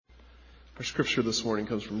Our scripture this morning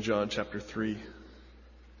comes from John chapter 3.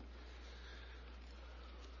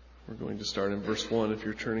 We're going to start in verse 1 if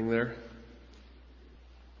you're turning there.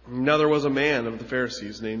 Now there was a man of the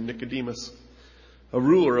Pharisees named Nicodemus, a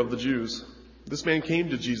ruler of the Jews. This man came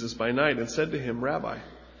to Jesus by night and said to him, Rabbi,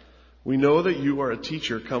 we know that you are a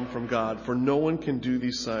teacher come from God, for no one can do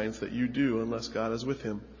these signs that you do unless God is with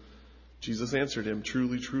him. Jesus answered him,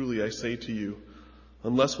 Truly, truly, I say to you,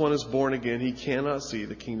 unless one is born again, he cannot see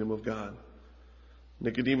the kingdom of God.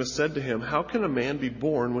 Nicodemus said to him, How can a man be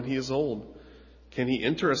born when he is old? Can he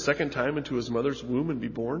enter a second time into his mother's womb and be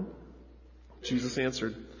born? Jesus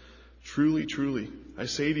answered, Truly, truly, I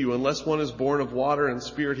say to you, unless one is born of water and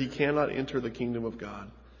spirit, he cannot enter the kingdom of God.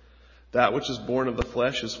 That which is born of the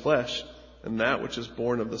flesh is flesh, and that which is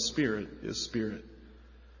born of the Spirit is spirit.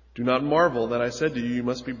 Do not marvel that I said to you, you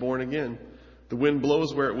must be born again. The wind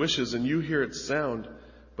blows where it wishes, and you hear its sound,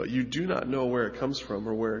 but you do not know where it comes from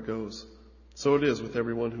or where it goes. So it is with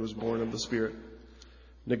everyone who is born of the Spirit.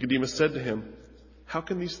 Nicodemus said to him, How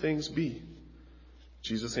can these things be?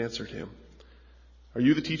 Jesus answered him, Are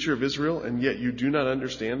you the teacher of Israel, and yet you do not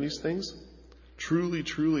understand these things? Truly,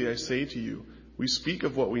 truly, I say to you, we speak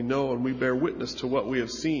of what we know, and we bear witness to what we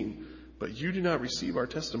have seen, but you do not receive our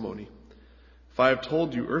testimony. If I have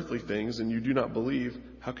told you earthly things, and you do not believe,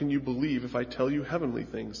 how can you believe if I tell you heavenly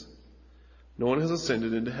things? No one has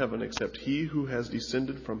ascended into heaven except he who has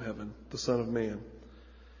descended from heaven, the Son of Man.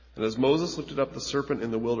 And as Moses lifted up the serpent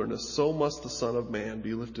in the wilderness, so must the Son of Man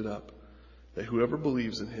be lifted up, that whoever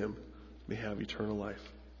believes in him may have eternal life.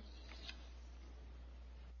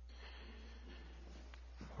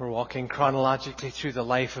 We're walking chronologically through the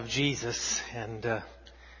life of Jesus, and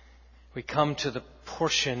we come to the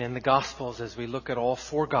portion in the Gospels as we look at all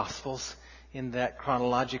four Gospels in that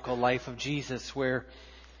chronological life of Jesus where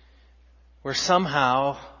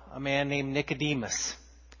somehow a man named Nicodemus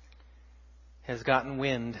has gotten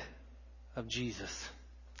wind of Jesus.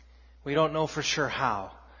 We don't know for sure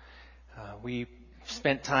how. We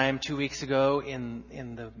spent time 2 weeks ago in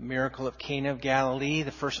the miracle of Cana of Galilee,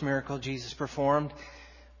 the first miracle Jesus performed,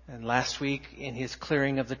 and last week in his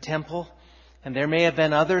clearing of the temple. And there may have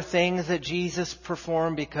been other things that Jesus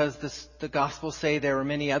performed because the Gospels say there were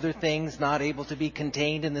many other things not able to be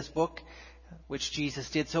contained in this book, which Jesus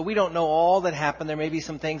did. So we don't know all that happened. There may be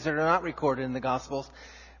some things that are not recorded in the Gospels.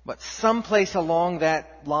 But someplace along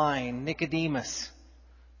that line, Nicodemus,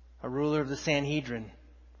 a ruler of the Sanhedrin,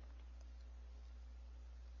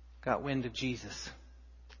 got wind of Jesus.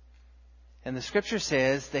 And the scripture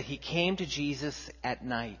says that he came to Jesus at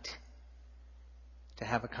night to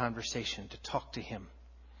have a conversation, to talk to him.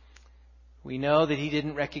 We know that he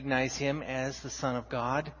didn't recognize him as the Son of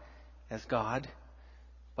God, as God,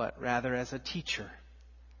 but rather as a teacher.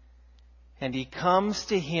 And he comes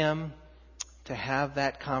to him to have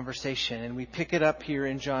that conversation. And we pick it up here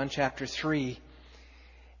in John chapter 3.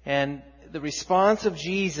 And the response of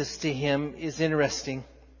Jesus to him is interesting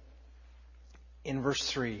in verse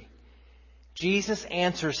 3. Jesus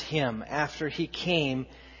answers him after he came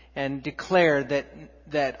and declared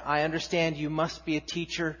that I understand you must be a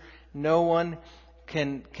teacher. No one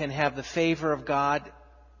can have the favor of God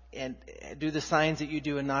and do the signs that you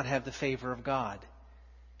do and not have the favor of God.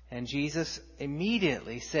 And Jesus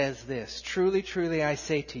immediately says this, Truly, truly, I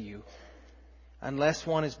say to you, unless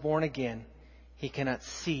one is born again, he cannot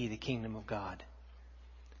see the kingdom of God.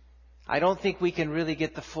 I don't think we can really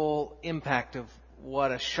get the full impact of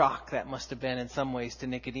what a shock that must have been in some ways to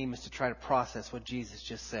Nicodemus to try to process what Jesus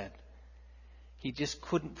just said. He just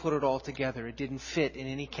couldn't put it all together. It didn't fit in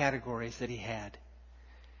any categories that he had.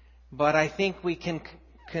 But I think we can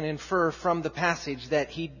infer from the passage that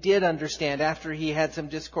he did understand after he had some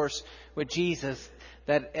discourse with Jesus,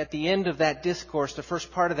 that at the end of that discourse, the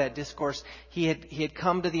first part of that discourse, he had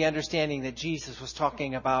come to the understanding that Jesus was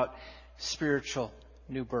talking about spiritual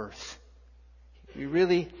new birth. We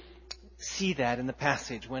really see that in the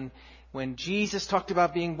passage. When Jesus talked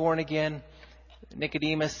about being born again,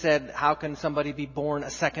 Nicodemus said, how can somebody be born a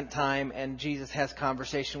second time? And Jesus has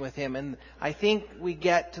conversation with him. And I think we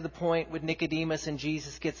get to the point with Nicodemus, and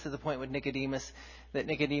Jesus gets to the point with Nicodemus, that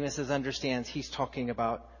Nicodemus understands he's talking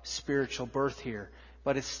about spiritual birth here.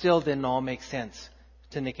 But it still didn't all make sense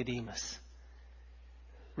to Nicodemus.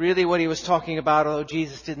 Really what he was talking about, although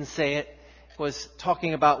Jesus didn't say it, was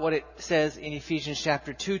talking about what it says in Ephesians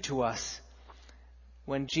chapter 2 to us.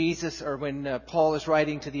 When Paul is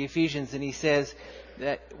writing to the Ephesians, and he says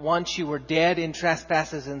that once you were dead in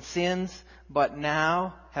trespasses and sins, but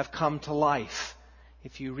now have come to life.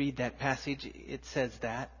 If you read that passage, it says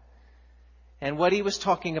that. And what he was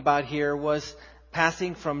talking about here was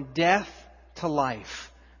passing from death to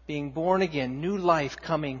life, being born again, new life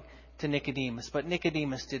coming to Nicodemus, but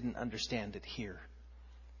Nicodemus didn't understand it here.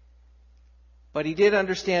 But he did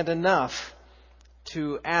understand enough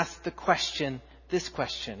to ask this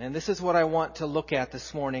question. And this is what I want to look at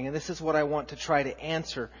this morning, and this is what I want to try to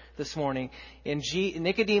answer this morning. In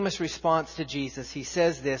Nicodemus' response to Jesus, he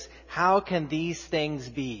says this: how can these things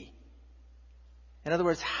be? In other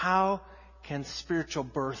words, how can spiritual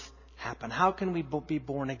birth happen? How can we be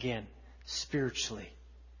born again spiritually?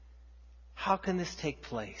 How can this take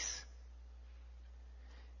place?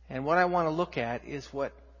 And what I want to look at is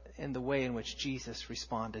in the way in which Jesus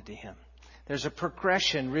responded to him. There's a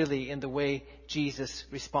progression really in the way Jesus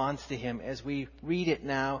responds to him as we read it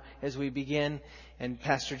now, as we begin. And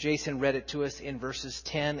Pastor Jason read it to us in verses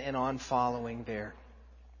 10 and on following there.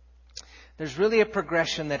 There's really a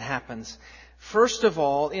progression that happens. First of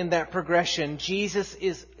all, in that progression, Jesus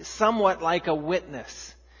is somewhat like a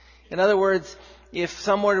witness. In other words, if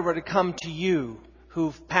someone were to come to you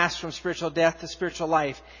who've passed from spiritual death to spiritual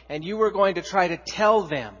life, and you were going to try to tell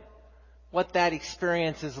them what that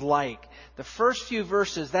experience is like, the first few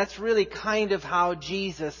verses, that's really kind of how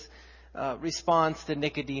Jesus responds to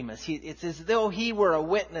Nicodemus. It's as though he were a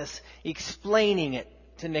witness explaining it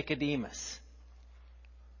to Nicodemus.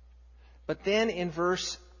 But then in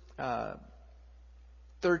verse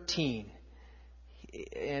 13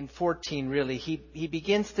 and 14, really, he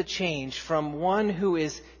begins to change from one who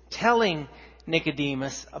is telling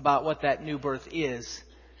Nicodemus about what that new birth is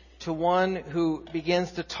to one who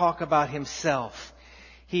begins to talk about himself.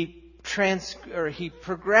 He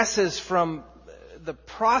progresses from the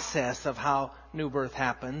process of how new birth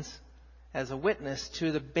happens as a witness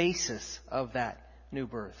to the basis of that new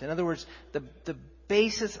birth. In other words, the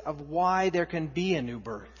basis of why there can be a new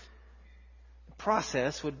birth. The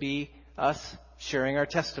process would be us sharing our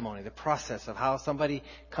testimony, the process of how somebody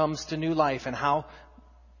comes to new life and how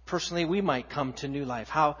personally we might come to new life,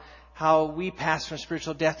 how we pass from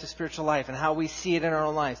spiritual death to spiritual life, and how we see it in our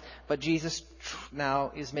own lives. But Jesus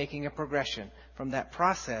now is making a progression from that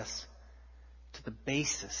process to the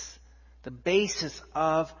basis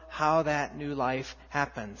of how that new life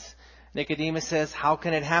happens. Nicodemus says, how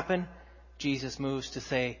can it happen? Jesus moves to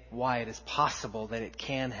say why it is possible that it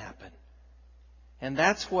can happen. And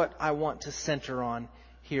that's what I want to center on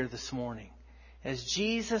here this morning, as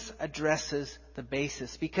Jesus addresses the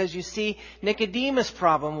basis. Because you see, Nicodemus'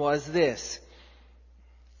 problem was this: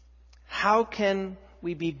 how can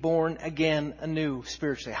we be born again anew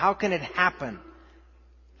spiritually? How can it happen?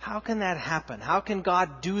 How can that happen? How can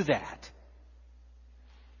God do that?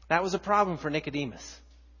 That was a problem for Nicodemus.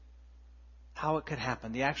 How it could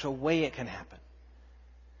happen, the actual way it can happen.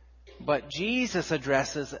 But Jesus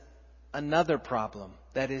addresses another problem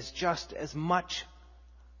that is just as much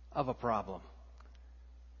of a problem.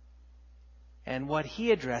 And what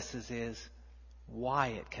he addresses is why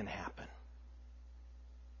it can happen.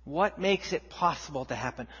 What makes it possible to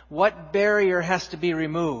happen? What barrier has to be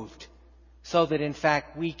removed so that in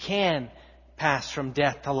fact we can pass from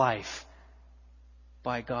death to life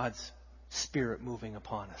by God's Spirit moving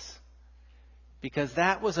upon us? Because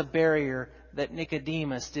that was a barrier that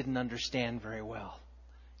Nicodemus didn't understand very well.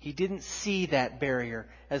 He didn't see that barrier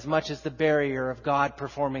as much as the barrier of God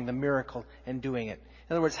performing the miracle and doing it.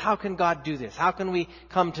 In other words, how can God do this? How can we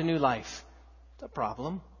come to new life? It's a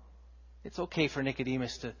problem. It's okay for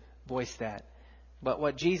Nicodemus to voice that. But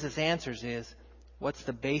what Jesus answers is, what's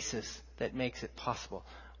the basis that makes it possible?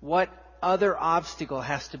 What other obstacle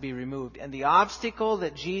has to be removed? And the obstacle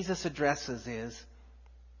that Jesus addresses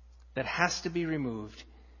that has to be removed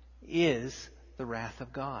is the wrath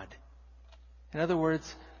of God. In other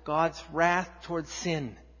words, God's wrath towards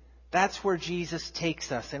sin. That's where Jesus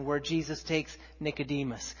takes us and where Jesus takes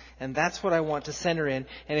Nicodemus. And that's what I want to center in.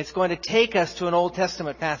 And it's going to take us to an Old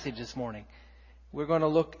Testament passage this morning. We're going to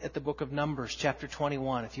look at the book of Numbers, chapter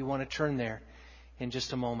 21, if you want to turn there in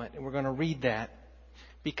just a moment. And we're going to read that,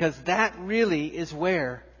 because that really is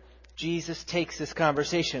where Jesus takes this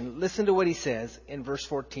conversation. Listen to what he says in verse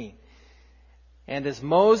 14. And as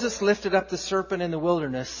Moses lifted up the serpent in the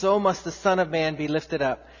wilderness, so must the Son of Man be lifted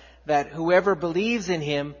up, that whoever believes in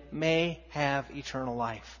him may have eternal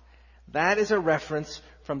life. That is a reference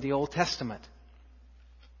from the Old Testament.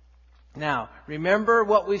 Now, remember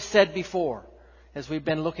what we've said before as we've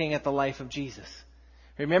been looking at the life of Jesus.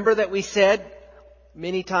 Remember that we said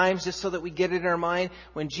many times, just so that we get it in our mind,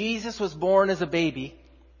 when Jesus was born as a baby,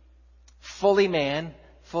 fully man,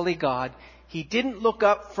 fully God, he didn't look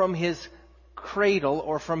up from his cradle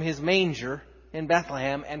or from his manger in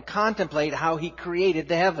Bethlehem and contemplate how he created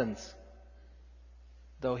the heavens,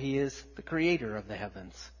 though he is the creator of the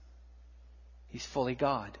heavens. He's fully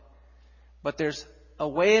God. But there's a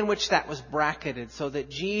way in which that was bracketed so that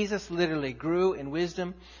Jesus literally grew in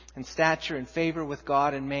wisdom and stature and favor with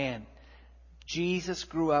God and man. Jesus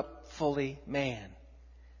grew up fully man.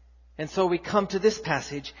 And so we come to this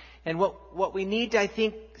passage, and what we need, I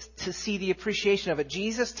think, to see the appreciation of it,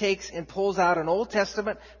 Jesus takes and pulls out an Old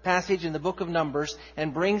Testament passage in the book of Numbers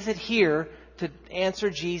and brings it here to answer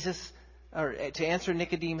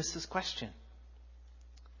Nicodemus' question.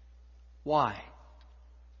 Why?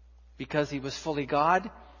 Because he was fully God?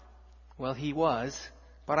 Well, he was.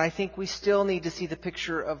 But I think we still need to see the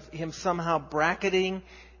picture of him somehow bracketing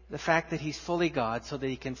the fact that he's fully God so that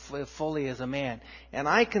he can live fully as a man. And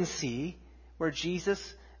I can see where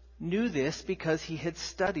Jesus knew this because he had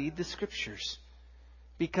studied the Scriptures.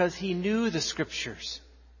 Because he knew the Scriptures.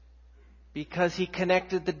 Because he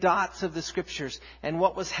connected the dots of the Scriptures. And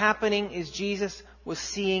what was happening is Jesus was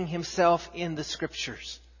seeing himself in the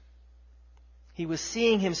Scriptures. He was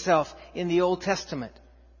seeing himself in the Old Testament.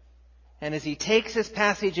 And as he takes this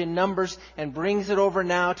passage in Numbers and brings it over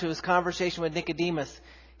now to his conversation with Nicodemus,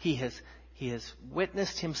 he has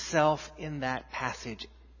witnessed himself in that passage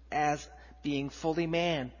as being fully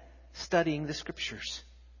man, studying the Scriptures.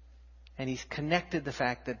 And he's connected the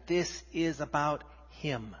fact that this is about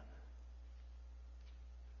him.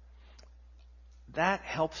 That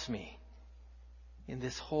helps me in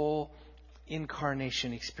this whole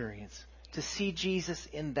incarnation experience. To see Jesus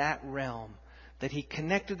in that realm, that he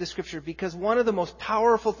connected the Scripture. Because one of the most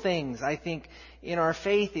powerful things, I think, in our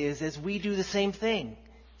faith is we do the same thing.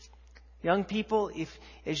 Young people,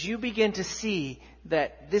 as you begin to see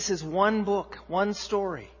that this is one book, one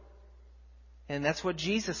story, and that's what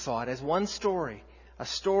Jesus saw it as, one story, a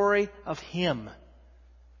story of him.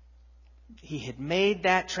 He had made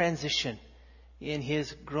that transition in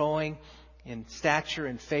his growing in stature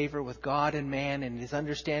and favor with God and man and his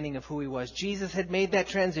understanding of who he was. Jesus had made that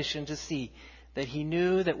transition to see that he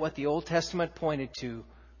knew that what the Old Testament pointed to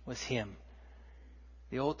was him.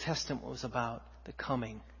 The Old Testament was about the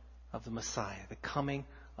coming of the Messiah, the coming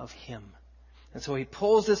of him. And so he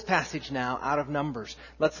pulls this passage now out of Numbers.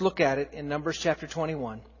 Let's look at it in Numbers chapter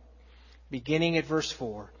 21, beginning at verse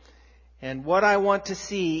 4. And what I want to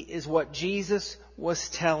see is what Jesus was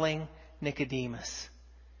telling Nicodemus.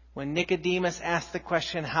 When Nicodemus asked the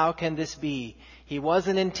question, how can this be? He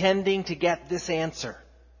wasn't intending to get this answer.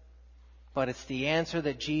 But it's the answer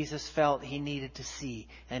that Jesus felt he needed to see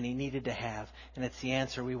and he needed to have. And it's the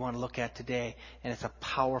answer we want to look at today. And it's a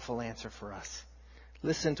powerful answer for us.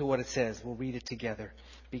 Listen to what it says. We'll read it together,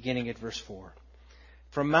 beginning at verse 4.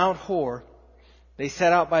 From Mount Hor, they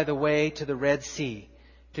set out by the way to the Red Sea,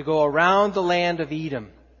 to go around the land of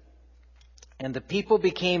Edom. And the people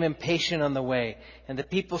became impatient on the way, and the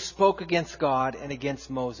people spoke against God and against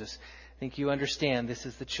Moses. I think you understand this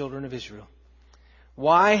is the children of Israel.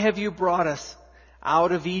 Why have you brought us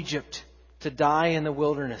out of Egypt to die in the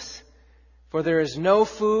wilderness? For there is no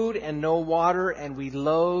food and no water, and we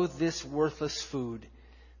loathe this worthless food.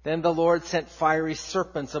 Then the Lord sent fiery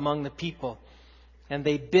serpents among the people, and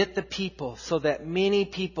they bit the people, so that many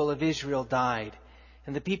people of Israel died.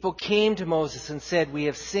 And the people came to Moses and said, we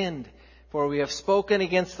have sinned, for we have spoken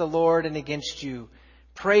against the Lord and against you.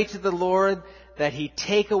 Pray to the Lord that he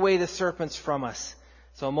take away the serpents from us.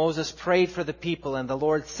 So Moses prayed for the people, and the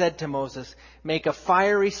Lord said to Moses, make a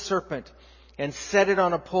fiery serpent and set it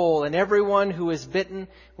on a pole, and everyone who is bitten,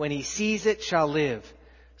 when he sees it, shall live.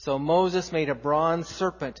 So Moses made a bronze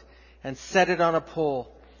serpent and set it on a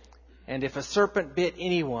pole. And if a serpent bit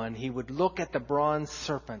anyone, he would look at the bronze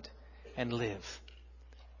serpent and live.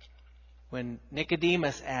 When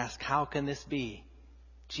Nicodemus asked, how can this be?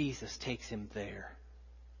 Jesus takes him there.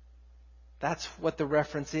 That's what the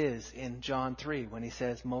reference is in John 3 when he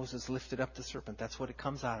says Moses lifted up the serpent. That's what it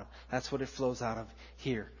comes out of. That's what it flows out of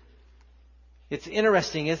here. It's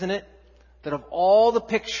interesting, isn't it? That of all the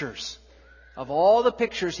pictures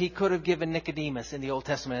he could have given Nicodemus in the Old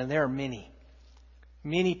Testament, and there are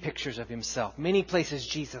many pictures of himself, many places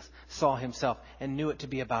Jesus saw himself and knew it to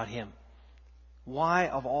be about him. Why,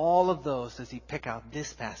 of all of those, does he pick out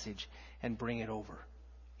this passage and bring it over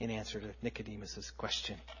in answer to Nicodemus'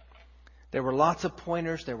 question? There were lots of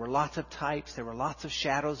pointers, there were lots of types, there were lots of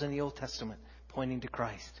shadows in the Old Testament pointing to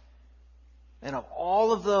Christ. And of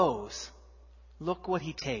all of those, look what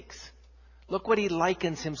he takes. Look what he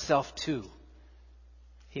likens himself to.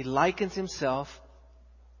 He likens himself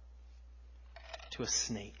to a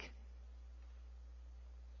snake.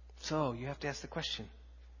 So, you have to ask the question,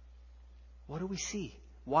 what do we see?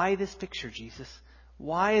 Why this picture, Jesus?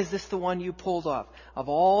 Why is this the one you pulled off? Of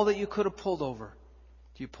all that you could have pulled over,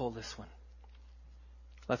 do you pull this one?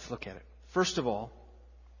 Let's look at it. First of all,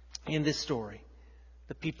 in this story,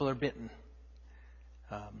 the people are bitten.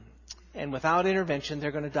 And without intervention,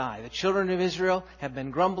 they're going to die. The children of Israel have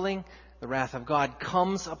been grumbling. The wrath of God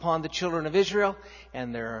comes upon the children of Israel,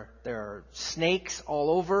 and there are snakes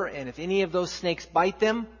all over, and if any of those snakes bite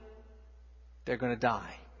them, they're going to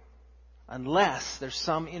die. Unless there's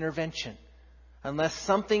some intervention. Unless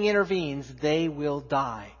something intervenes, they will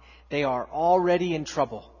die. They are already in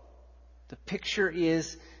trouble. The picture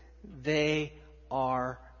is they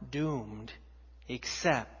are doomed,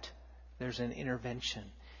 except there's an intervention,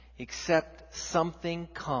 except something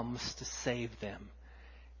comes to save them.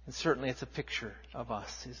 And certainly it's a picture of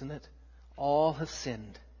us, isn't it? All have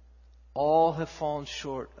sinned. All have fallen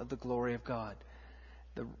short of the glory of God.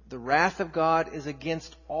 The wrath of God is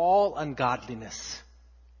against all ungodliness.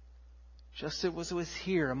 Just as it was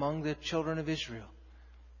here among the children of Israel.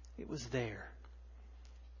 It was there.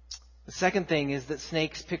 The second thing is that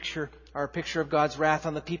snakes are a picture of God's wrath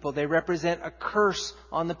on the people. They represent a curse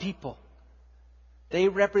on the people. They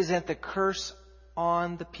represent the curse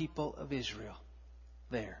on the people of Israel.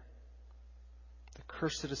 There. The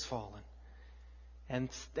curse that has fallen. And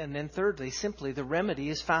then thirdly, simply, the remedy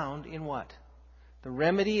is found in what? The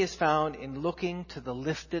remedy is found in looking to the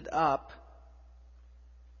lifted up.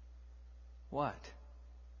 What?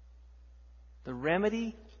 The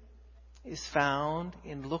remedy is found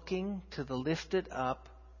in looking to the lifted up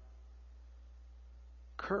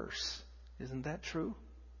curse. Isn't that true?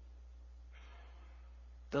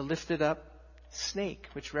 The lifted up snake,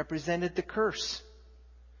 which represented the curse.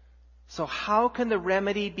 So how can the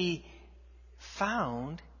remedy be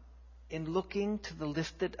found in looking to the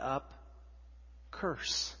lifted up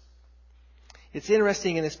curse? It's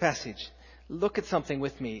interesting in this passage. Look at something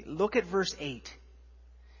with me. Look at verse 8.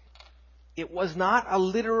 It was not a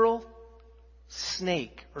literal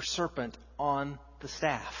snake or serpent on the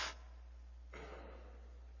staff.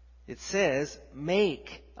 It says,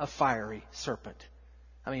 make a fiery serpent.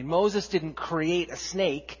 I mean, Moses didn't create a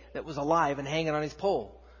snake that was alive and hanging on his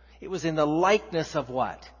pole. It was in the likeness of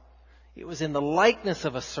what? It was in the likeness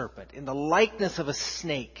of a serpent, in the likeness of a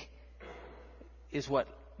snake, is what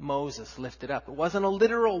Moses lifted up. It wasn't a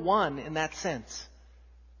literal one in that sense,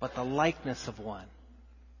 but the likeness of one.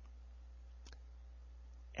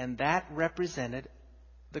 And that represented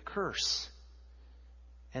the curse.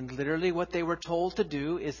 And literally what they were told to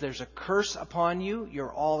do is there's a curse upon you.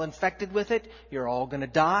 You're all infected with it. You're all going to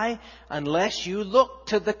die unless you look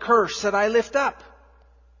to the curse that I lift up.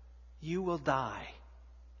 You will die.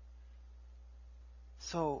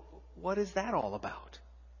 So what is that all about?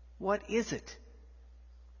 What is it?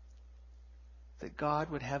 That God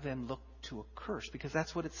would have them look to a curse, because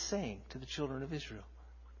that's what it's saying to the children of Israel.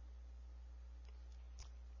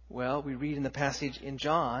 Well, we read in the passage in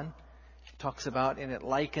John, it talks about, and it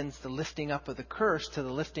likens the lifting up of the curse to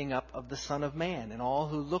the lifting up of the Son of Man, and all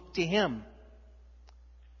who look to Him,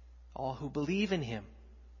 all who believe in Him,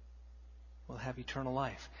 will have eternal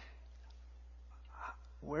life.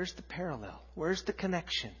 Where's the parallel? Where's the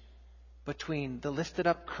connection between the lifted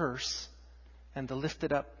up curse and the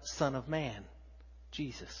lifted up Son of Man,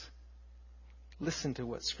 Jesus? Listen to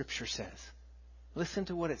what Scripture says. Listen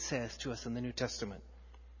to what it says to us in the New Testament.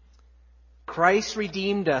 Christ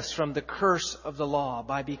redeemed us from the curse of the law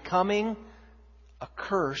by becoming a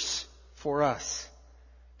curse for us.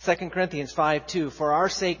 2 Corinthians 5:2, for our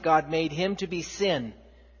sake God made Him to be sin,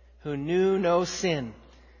 who knew no sin,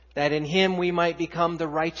 that in Him we might become the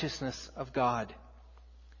righteousness of God.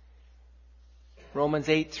 Romans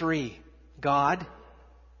 8:3, God,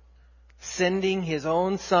 sending His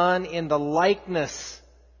own Son in the likeness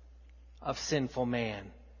of sinful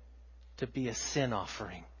man to be a sin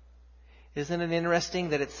offering. Isn't it interesting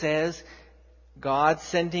that it says God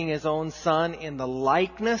sending His own Son in the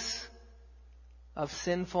likeness of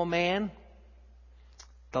sinful man?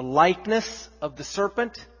 The likeness of the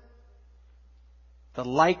serpent? The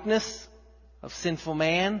likeness of sinful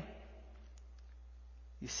man?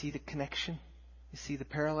 You see the connection? You see the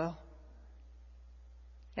parallel?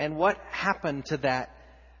 And what happened to that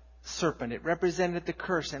serpent? It represented the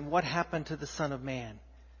curse. And what happened to the Son of Man?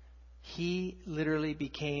 He literally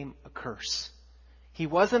became a curse. He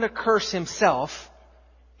wasn't a curse himself.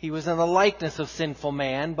 He was in the likeness of sinful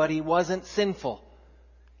man, but he wasn't sinful.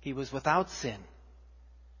 He was without sin.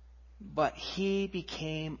 But He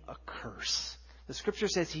became a curse. The Scripture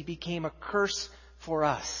says He became a curse for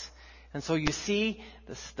us. And so you see,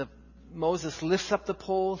 Moses lifts up the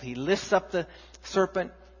pole. He lifts up the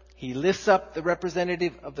serpent. He lifts up the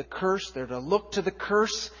representative of the curse. They're to look to the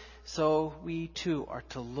curse. So we too are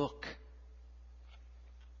to look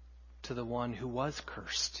to the one who was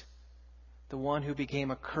cursed. The one who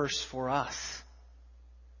became a curse for us.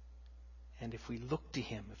 And if we look to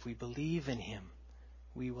Him, if we believe in Him,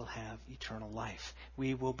 we will have eternal life.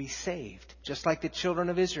 We will be saved. Just like the children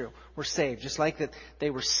of Israel were saved. Just like that they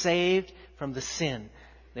were saved from the sin.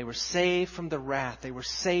 They were saved from the wrath. They were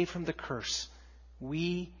saved from the curse.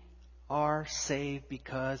 We are saved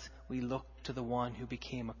because we look to the one who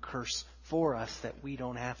became a curse for us, that we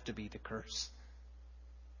don't have to be the curse.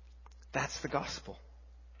 That's the gospel.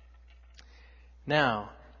 Now,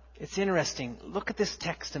 it's interesting. Look at this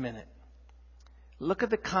text a minute. Look at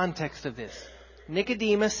the context of this.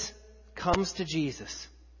 Nicodemus comes to Jesus.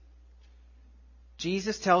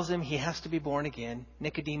 Jesus tells him he has to be born again.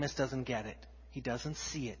 Nicodemus doesn't get it. He doesn't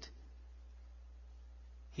see it.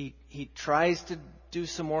 He tries to do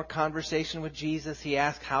some more conversation with Jesus. He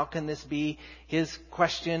asks, how can this be? His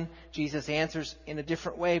question, Jesus answers in a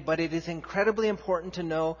different way, but it is incredibly important to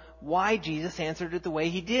know why Jesus answered it the way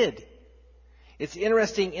he did. It's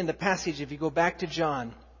interesting in the passage, if you go back to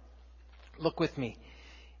John, look with me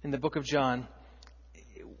in the book of John,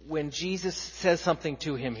 when Jesus says something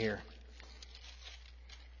to him here.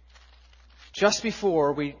 Just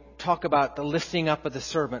before we talk about the lifting up of the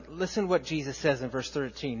servant, listen what Jesus says in verse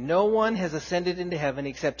 13. No one has ascended into heaven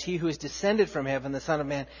except he who is descended from heaven, the Son of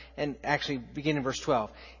Man. And actually begin in verse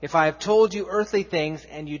 12. If I have told you earthly things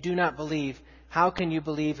and you do not believe, how can you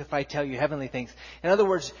believe if I tell you heavenly things? In other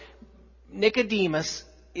words, Nicodemus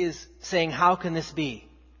is saying, how can this be?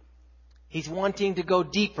 He's wanting to go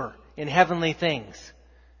deeper in heavenly things.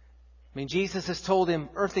 I mean, Jesus has told him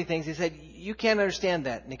earthly things. He said, you can't understand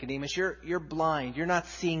that, Nicodemus. You're blind. You're not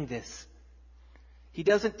seeing this. He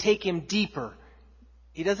doesn't take him deeper.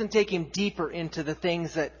 He doesn't take him deeper into the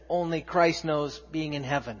things that only Christ knows being in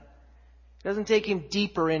heaven. He doesn't take him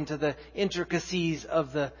deeper into the intricacies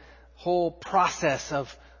of the whole process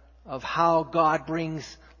of how God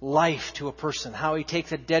brings life to a person, how he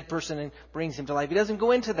takes a dead person and brings him to life. He doesn't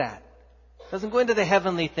go into that. Doesn't go into the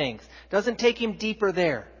heavenly things. Doesn't take him deeper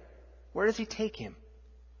there. Where does he take him?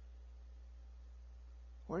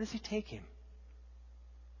 Where does he take him?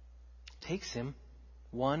 Takes him,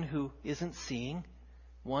 one who isn't seeing,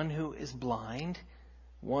 one who is blind,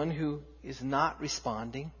 one who is not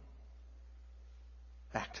responding,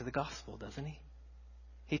 back to the gospel, doesn't he?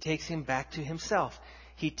 He takes him back to himself.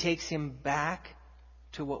 He takes him back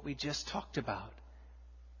to what we just talked about.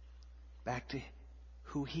 Back to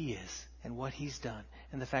who he is and what he's done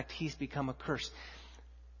and the fact he's become a curse.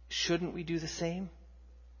 Shouldn't we do the same?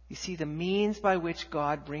 You see, the means by which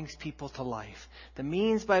God brings people to life, the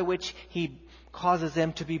means by which he causes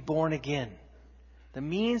them to be born again, the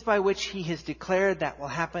means by which he has declared that will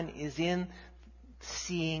happen is in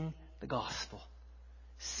seeing the gospel,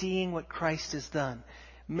 seeing what Christ has done,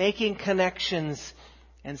 making connections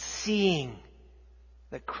and seeing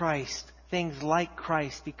that Christ, things like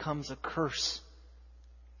Christ, becomes a curse.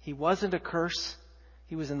 He wasn't a curse.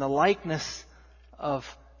 He was in the likeness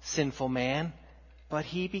of sinful man, but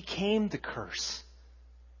he became the curse.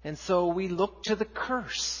 And so we look to the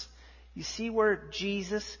curse. You see where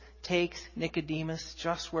Jesus takes Nicodemus,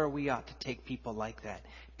 just where we ought to take people like that.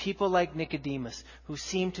 People like Nicodemus, who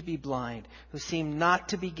seem to be blind, who seem not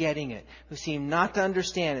to be getting it, who seem not to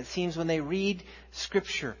understand. It seems when they read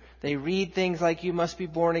Scripture, they read things like you must be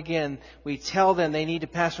born again. We tell them they need to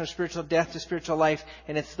pass from spiritual death to spiritual life,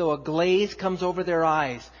 and it's though a glaze comes over their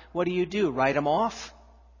eyes. What do? Write them off?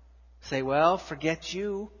 Say, well, forget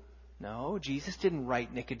you. No, Jesus didn't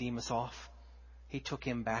write Nicodemus off. He took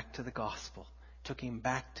him back to the gospel, took him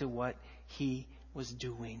back to what he was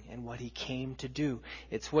doing and what he came to do.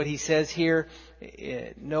 It's what he says here,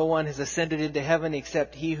 no one has ascended into heaven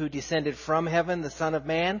except he who descended from heaven, the Son of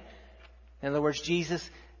Man. In other words, Jesus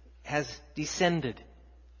has descended,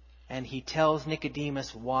 and he tells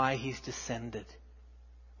Nicodemus why he's descended.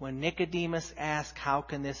 When Nicodemus asks, how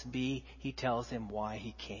can this be? He tells him why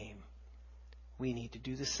he came. We need to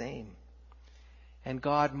do the same. And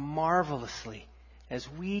God marvelously, as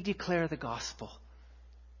we declare the gospel,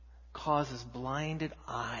 causes blinded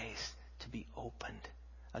eyes to be opened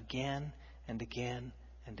again and again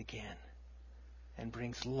and again, and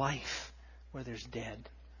brings life where there's dead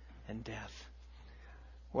and death.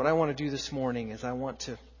 What I want to do this morning is I want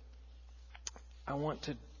to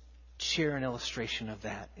share an illustration of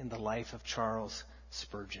that in the life of Charles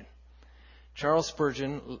Spurgeon. Charles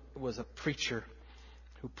Spurgeon was a preacher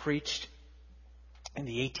who preached in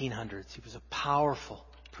the 1800s. He was a powerful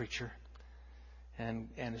preacher and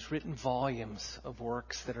has written volumes of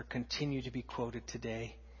works that are continue to be quoted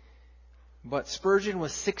today. But Spurgeon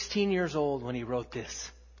was 16 years old when he wrote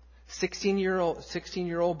this.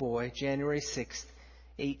 16-year-old boy, January 6th,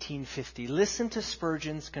 1850. Listen to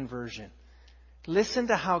Spurgeon's conversion. Listen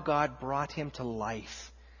to how God brought him to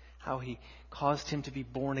life, how he caused him to be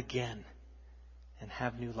born again. and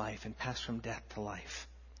have new life and pass from death to life.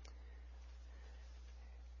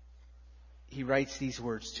 He writes these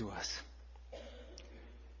words to us.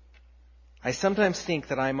 I sometimes think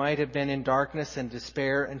that I might have been in darkness and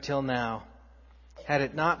despair until now, had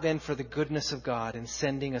it not been for the goodness of God in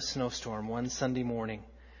sending a snowstorm one Sunday morning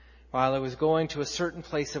while I was going to a certain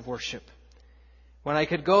place of worship. When I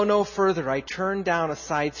could go no further, I turned down a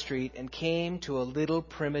side street and came to a little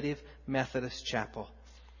primitive Methodist chapel.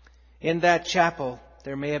 In that chapel,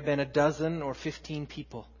 there may have been 12 or 15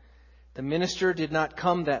 people. The minister did not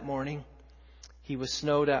come that morning. He was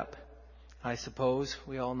snowed up. I suppose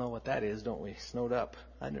we all know what that is, don't we? Snowed up.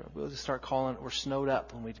 I know. We'll just start calling it, we're snowed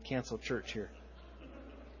up when we cancel church here.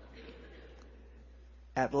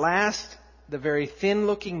 At last, the very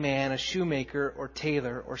thin-looking man, a shoemaker or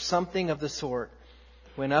tailor or something of the sort,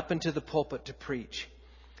 went up into the pulpit to preach.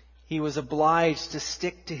 He was obliged to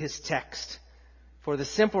stick to his text for the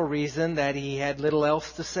simple reason that he had little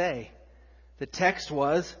else to say. The text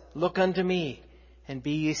was, "Look unto me, and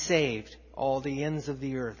be ye saved, all the ends of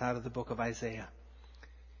the earth," out of the book of Isaiah.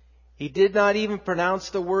 He did not even pronounce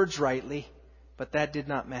the words rightly, but that did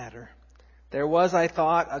not matter. There was, I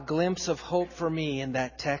thought, a glimpse of hope for me in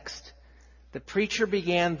that text. The preacher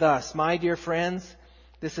began thus, "My dear friends,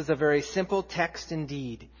 this is a very simple text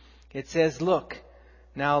indeed. It says, look.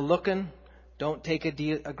 Now looking, don't take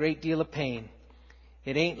a great deal of pain.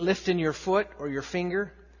 It ain't lifting your foot or your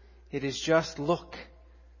finger. It is just look.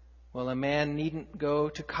 Well, a man needn't go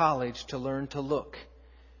to college to learn to look.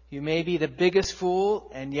 You may be the biggest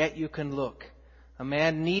fool, and yet you can look. A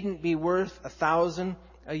man needn't be worth 1,000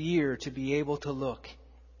 a year to be able to look.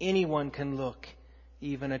 Anyone can look.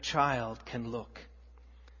 Even a child can look."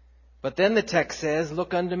 But then the text says,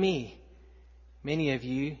 "Look unto me." Many of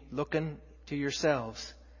you looking to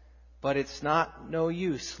yourselves. But it's not no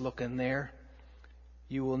use looking there.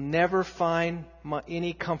 You will never find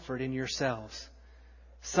any comfort in yourselves.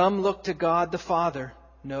 Some look to God the Father.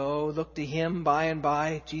 No, look to Him by and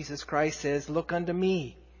by. Jesus Christ says, "Look unto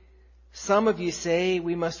me." Some of you say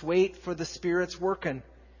we must wait for the Spirit's working.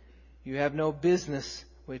 You have no business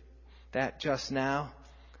with that just now.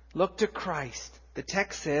 Look to Christ. The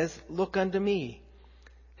text says, "Look unto me."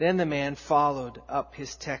 Then the man followed up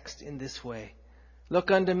his text in this way.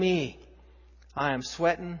 "Look unto me. I am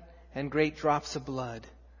sweating and great drops of blood.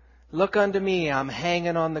 Look unto me. I'm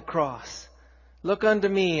hanging on the cross. Look unto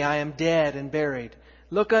me. I am dead and buried.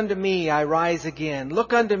 Look unto me. I rise again.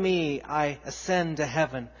 Look unto me. I ascend to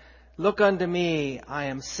heaven. Look unto me. I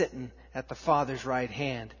am sitting at the Father's right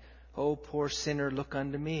hand. Oh, poor sinner, look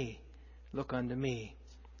unto me. Look unto me."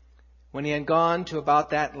 When he had gone to about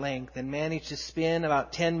that length and managed to spin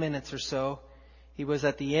about 10 minutes or so, he was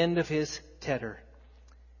at the end of his tether.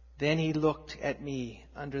 Then he looked at me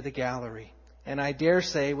under the gallery, and I dare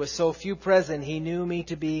say, with so few present, he knew me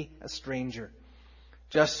to be a stranger.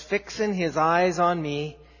 Just fixing his eyes on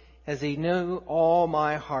me, as he knew all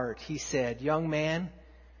my heart, he said, "Young man,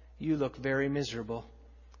 you look very miserable."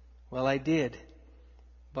 Well, I did,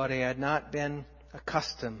 but I had not been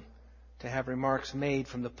accustomed to have remarks made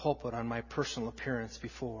from the pulpit on my personal appearance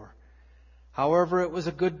before. However, it was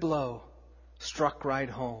a good blow, struck right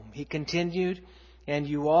home. He continued, "And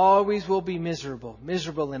you always will be miserable.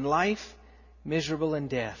 Miserable in life, miserable in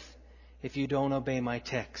death, if you don't obey my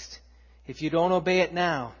text. If you don't obey it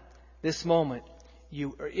now, this moment,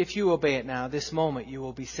 if you obey it now, this moment you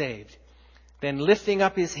will be saved." Then lifting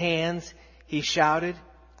up his hands, he shouted,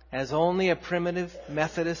 as only a primitive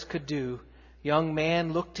Methodist could do, "Young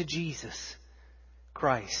man, look to Jesus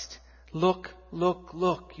Christ. Look, look,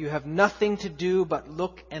 look. You have nothing to do but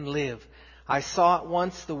look and live. I saw at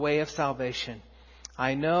once the way of salvation."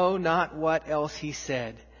 I know not what else he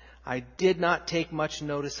said. I did not take much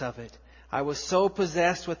notice of it. I was so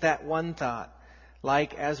possessed with that one thought,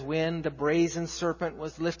 like as when the brazen serpent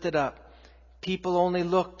was lifted up, people only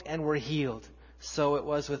looked and were healed. So it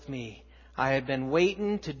was with me. I had been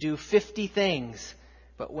waiting to do 50 things,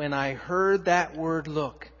 but when I heard that word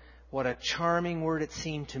look, what a charming word it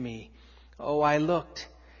seemed to me. Oh, I looked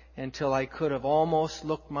until I could have almost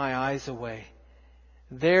looked my eyes away.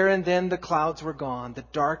 There and then the clouds were gone, the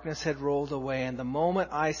darkness had rolled away, and the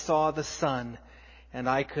moment I saw the sun, and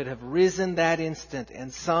I could have risen that instant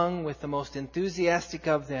and sung with the most enthusiastic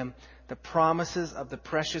of them the promises of the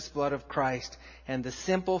precious blood of Christ and the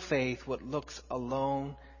simple faith what looks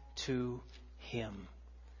alone to Him.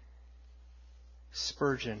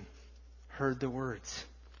 Spurgeon heard the words.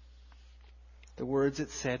 The words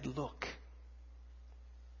that said, "Look.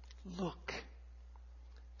 Look."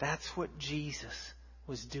 That's what Jesus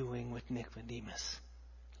was doing with Nicodemus.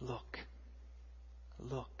 Look.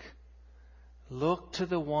 Look. Look to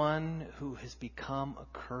the one who has become a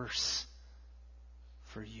curse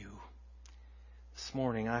for you. This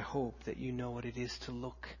morning, I hope that you know what it is to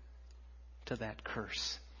look to that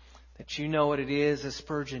curse. That you know what it is, as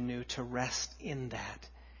Spurgeon knew, to rest in that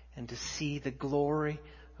and to see the glory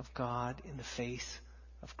of God in the face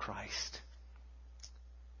of Christ.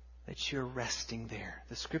 That you're resting there.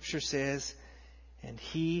 The Scripture says, and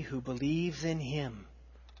he who believes in Him,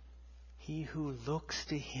 he who looks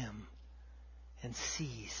to Him and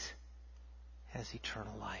sees, has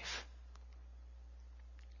eternal life.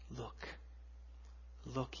 Look.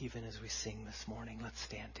 Look even as we sing this morning. Let's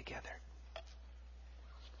stand together.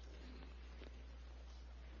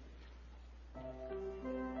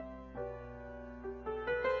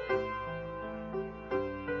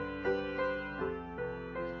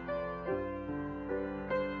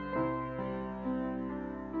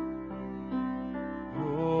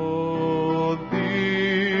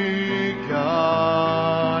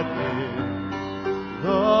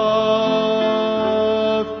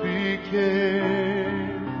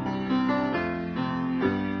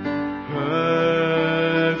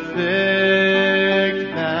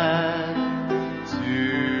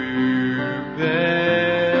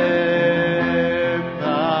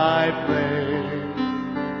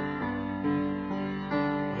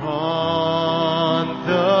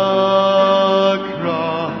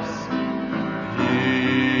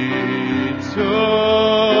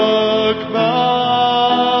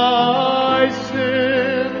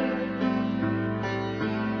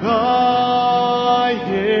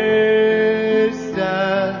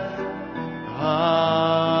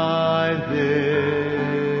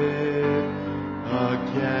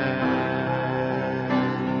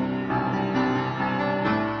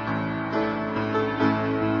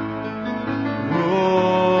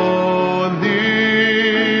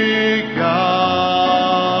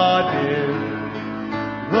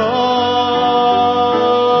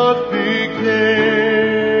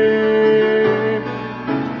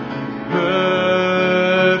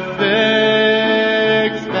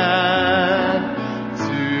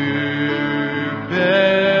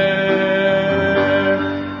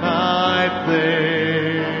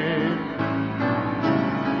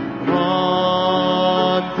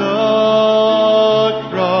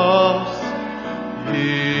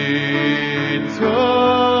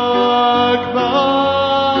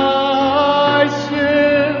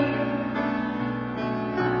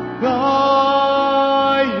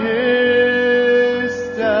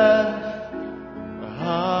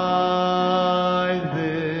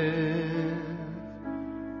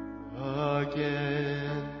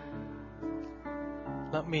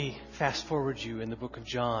 Fast forward you in the book of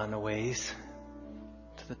John a ways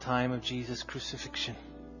to the time of Jesus' crucifixion.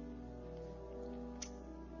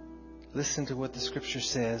 Listen to what the Scripture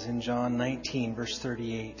says in John 19, verse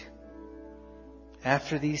 38.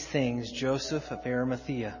 After these things, Joseph of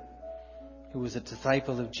Arimathea, who was a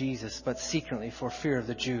disciple of Jesus, but secretly for fear of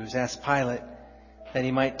the Jews, asked Pilate that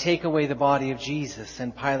he might take away the body of Jesus,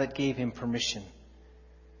 and Pilate gave him permission.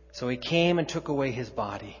 So he came and took away his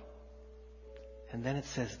body. And then it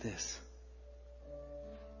says this: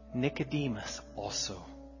 Nicodemus also,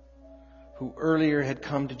 who earlier had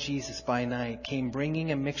come to Jesus by night, came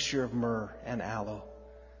bringing a mixture of myrrh and aloe,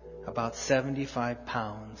 about 75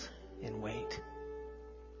 pounds in weight.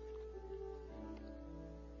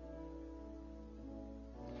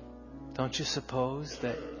 Don't you suppose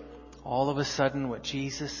that all of a sudden what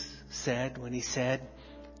Jesus said when He said,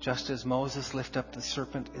 just as Moses lifted up the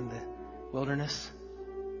serpent in the wilderness,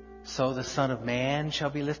 so the Son of Man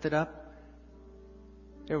shall be lifted up?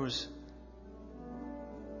 There was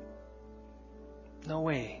no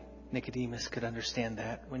way Nicodemus could understand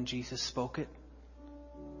that when Jesus spoke it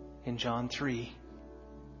in John 3.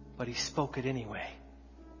 But He spoke it anyway.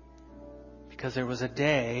 Because there was a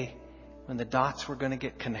day when the dots were going to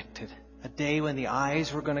get connected. A day when the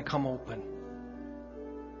eyes were going to come open.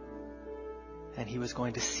 And he was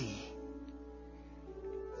going to see.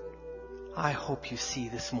 I hope you see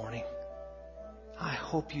this morning. I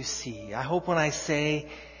hope you see. I hope when I say,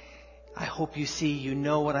 I hope you see, you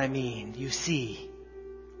know what I mean. You see.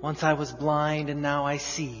 Once I was blind and now I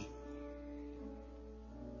see.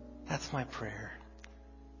 That's my prayer.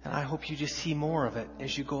 And I hope you just see more of it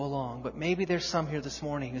as you go along. But maybe there's some here this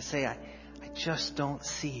morning who say, I just don't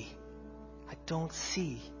see. I don't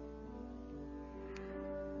see.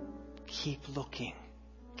 Keep looking.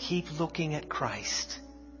 Keep looking at Christ.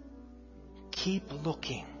 Keep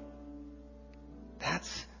looking.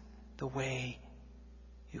 That's the way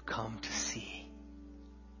you come to see.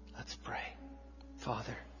 Let's pray.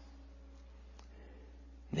 Father,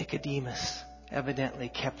 Nicodemus evidently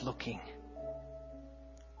kept looking.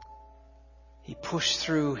 He pushed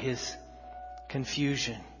through his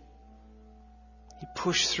confusion. He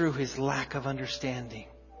pushed through his lack of understanding.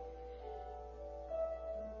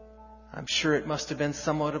 I'm sure it must have been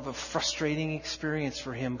somewhat of a frustrating experience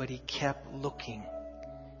for him, but he kept looking.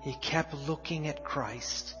 He kept looking at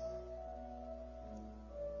Christ.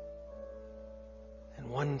 And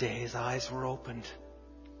one day his eyes were opened.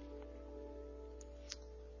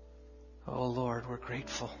 Oh Lord, we're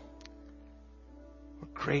grateful.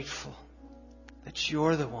 We're grateful that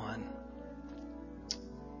you're the one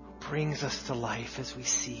who brings us to life as we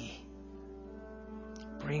see.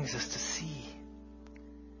 Brings us to see.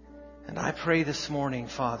 And I pray this morning,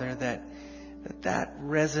 Father, that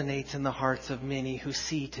resonates in the hearts of many who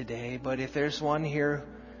see today. But if there's one here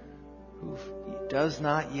who does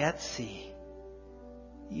not yet see,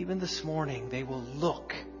 even this morning they will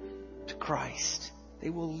look to Christ. They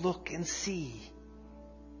will look and see.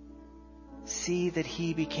 See that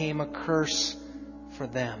He became a curse for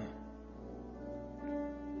them.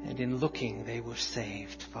 And in looking, they were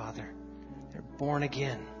saved, Father. They're born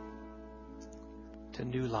again to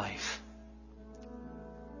new life.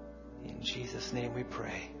 In Jesus' name we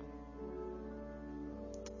pray.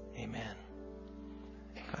 Amen.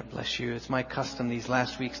 God bless you. It's my custom these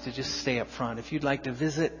last weeks to just stay up front. If you'd like to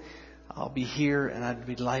visit, I'll be here and I'd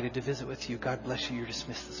be delighted to visit with you. God bless you. You're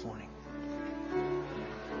dismissed this morning.